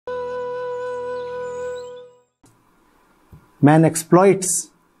Man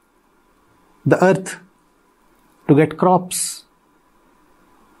exploits the earth to get crops.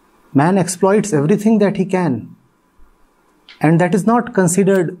 Man exploits everything that he can. And that is not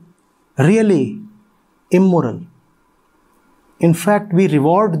considered really immoral. In fact, we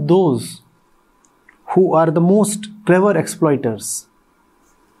reward those who are the most clever exploiters.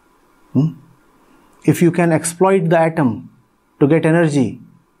 If you can exploit the atom to get energy,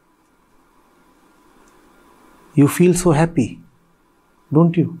 you feel so happy,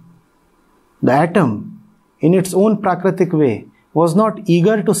 don't you? The atom, in its own prakritic way, was not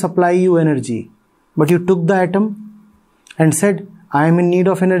eager to supply you energy, but you took the atom and said, I am in need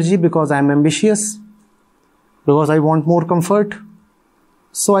of energy because I am ambitious, because I want more comfort,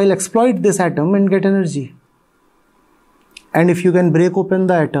 so I'll exploit this atom and get energy. And if you can break open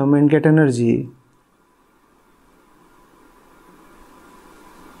the atom and get energy,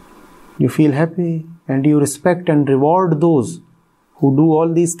 you feel happy and you respect and reward those who do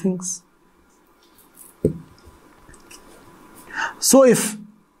all these things. So if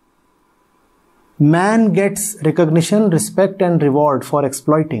man gets recognition, respect and reward for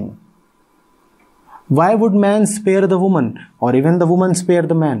exploiting, why would man spare the woman, or even the woman spare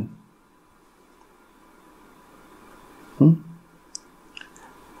the man?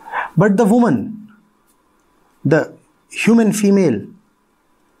 But the woman, the human female,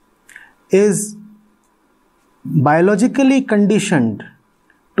 is biologically conditioned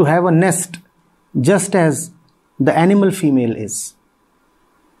to have a nest just as the animal female is.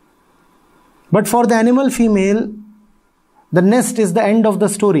 But for the animal female, the nest is the end of the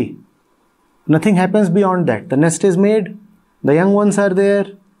story. Nothing happens beyond that. The nest is made, the young ones are there,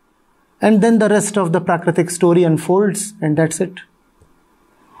 and then the rest of the prakritic story unfolds, and that's it.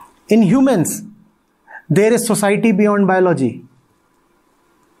 In humans, there is society beyond biology.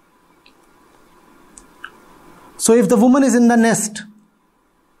 So if the woman is in the nest,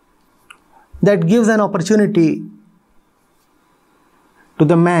 that gives an opportunity to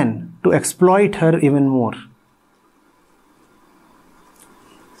the man to exploit her even more.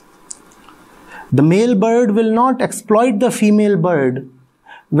 The male bird will not exploit the female bird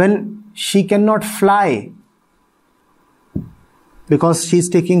when she cannot fly because she is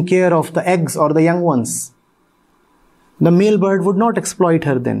taking care of the eggs or the young ones. The male bird would not exploit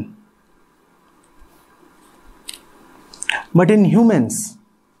her then. But in humans,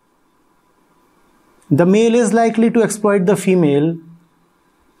 the male is likely to exploit the female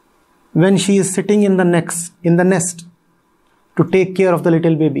when she is sitting in the nest to take care of the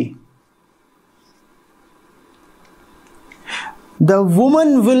little baby. The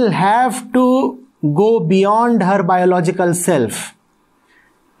woman will have to go beyond her biological self.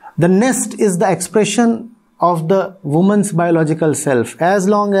 The nest is the expression of the woman's biological self. As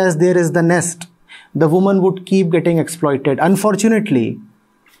long as there is the nest, the woman would keep getting exploited. Unfortunately,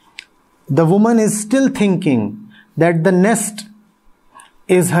 the woman is still thinking that the nest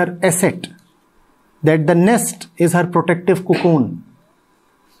is her asset, that the nest is her protective cocoon.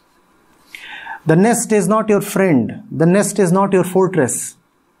 The nest is not your friend. The nest is not your fortress.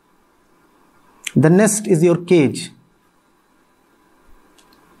 The nest is your cage.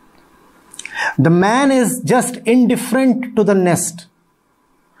 The man is just indifferent to the nest.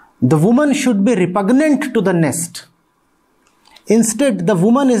 The woman should be repugnant to the nest. Instead, the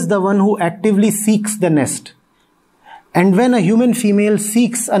woman is the one who actively seeks the nest. And when a human female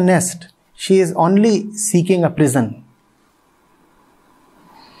seeks a nest, she is only seeking a prison.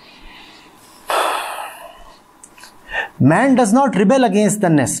 Man does not rebel against the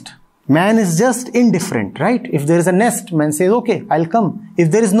nest. Man is just indifferent, right? If there is a nest, man says, okay, I'll come. If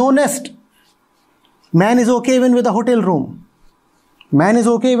there is no nest, man is okay even with a hotel room. Man is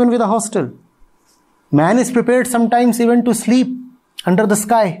okay even with a hostel. Man is prepared sometimes even to sleep under the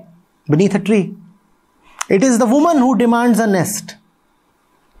sky, beneath a tree. It is the woman who demands a nest.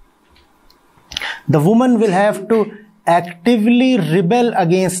 The woman will have to actively rebel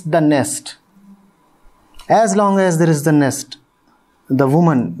against the nest. As long as there is the nest, the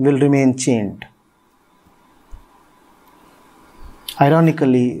woman will remain chained.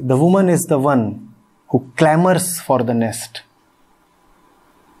 Ironically, the woman is the one who clamors for the nest.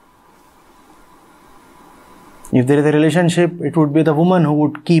 If there is a relationship, it would be the woman who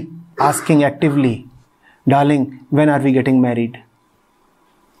would keep asking actively, darling, when are we getting married?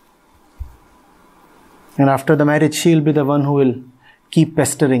 And after the marriage, she will be the one who will keep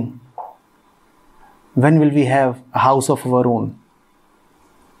pestering. When will we have a house of our own?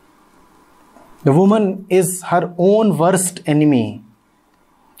 The woman is her own worst enemy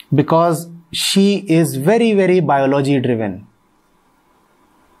because she is very, very biology driven.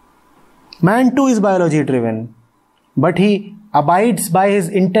 Man too is biology driven, but he abides by his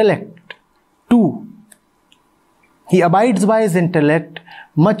intellect too. He abides by his intellect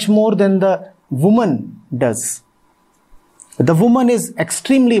much more than the woman does. The woman is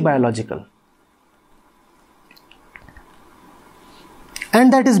extremely biological.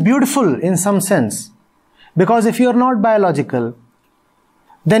 And that is beautiful in some sense, because if you are not biological,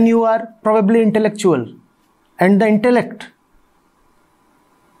 then you are probably intellectual, and the intellect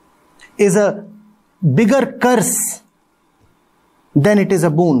is a bigger curse than it is a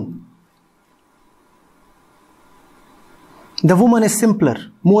boon. The woman is simpler,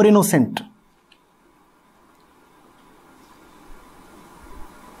 more innocent.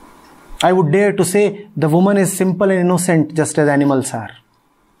 I would dare to say the woman is simple and innocent just as animals are.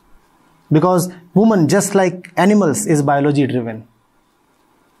 Because woman, just like animals, is biology driven.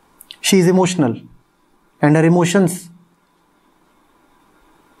 She is emotional, and her emotions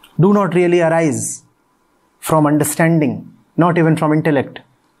do not really arise from understanding, not even from intellect.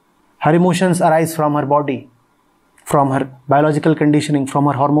 Her emotions arise from her body, from her biological conditioning, from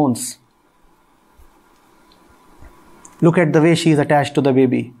her hormones. Look at the way she is attached to the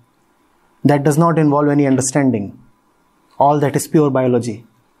baby. That does not involve any understanding. All that is pure biology,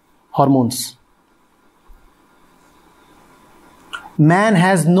 hormones. Man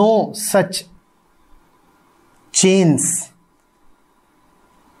has no such chains.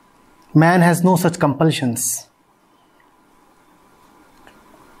 Man has no such compulsions.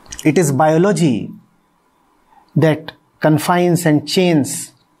 It is biology that confines and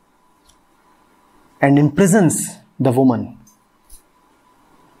chains and imprisons the woman.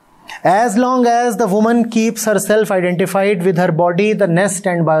 As long as the woman keeps herself identified with her body, the nest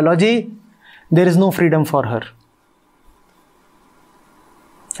and biology, there is no freedom for her.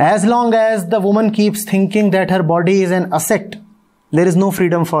 As long as the woman keeps thinking that her body is an asset, there is no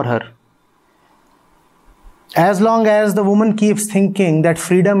freedom for her. As long as the woman keeps thinking that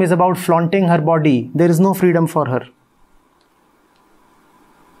freedom is about flaunting her body, there is no freedom for her.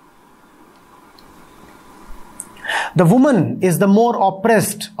 The woman is the more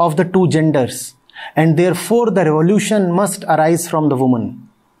oppressed of the two genders, and therefore the revolution must arise from the woman.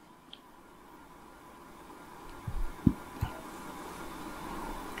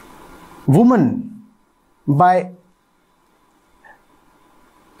 Woman, by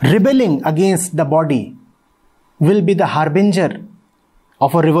rebelling against the body, will be the harbinger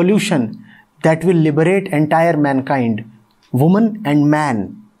of a revolution that will liberate entire mankind, woman and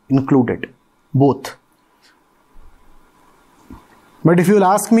man included, both. But if you will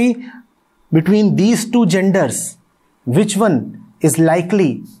ask me, between these two genders, which one is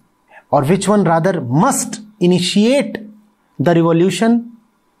likely, or which one rather must initiate the revolution,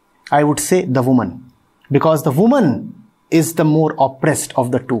 I would say the woman, because the woman is the more oppressed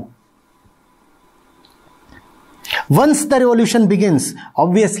of the two. Once the revolution begins,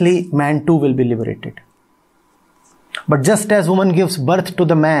 obviously man too will be liberated. But just as woman gives birth to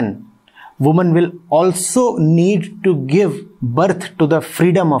the man, woman will also need to give birth to the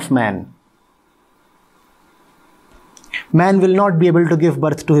freedom of man. Man will not be able to give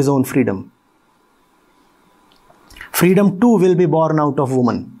birth to his own freedom. Freedom too will be born out of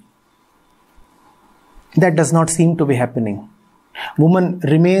woman. That does not seem to be happening. Woman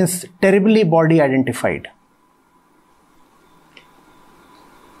remains terribly body identified.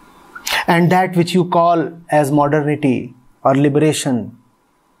 And that which you call as modernity or liberation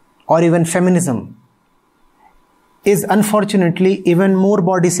or even feminism is unfortunately even more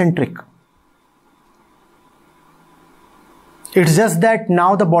body-centric. It's just that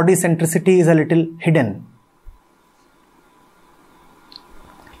now the body centricity is a little hidden.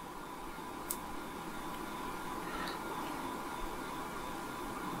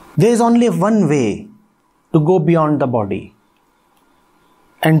 There is only one way to go beyond the body,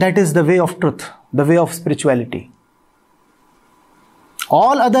 and that is the way of truth, the way of spirituality.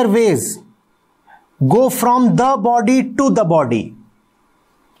 All other ways go from the body to the body.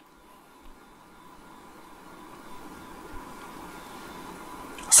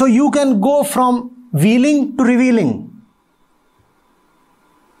 So you can go from wheeling to revealing,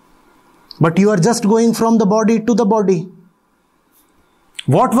 but you are just going from the body to the body.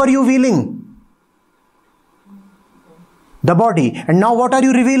 What were you wheeling? The body. And now what are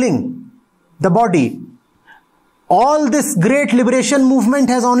you revealing? The body. All this great liberation movement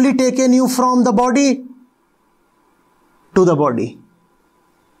has only taken you from the body to the body.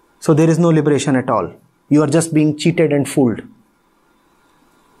 So there is no liberation at all. You are just being cheated and fooled.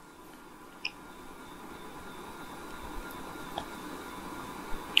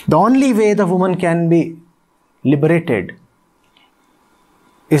 The only way the woman can be liberated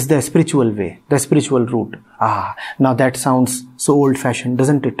is the spiritual way, the spiritual route. Now that sounds so old-fashioned,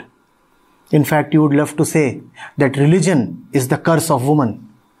 doesn't it? In fact, you would love to say that religion is the curse of woman.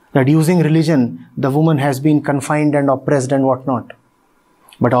 That using religion, the woman has been confined and oppressed and whatnot.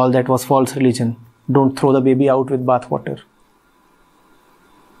 But all that was false religion. Don't throw the baby out with bathwater.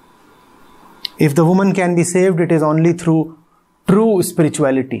 If the woman can be saved, it is only through true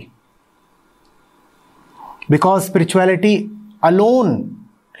spirituality. Because spirituality alone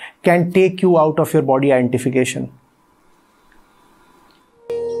can take you out of your body identification.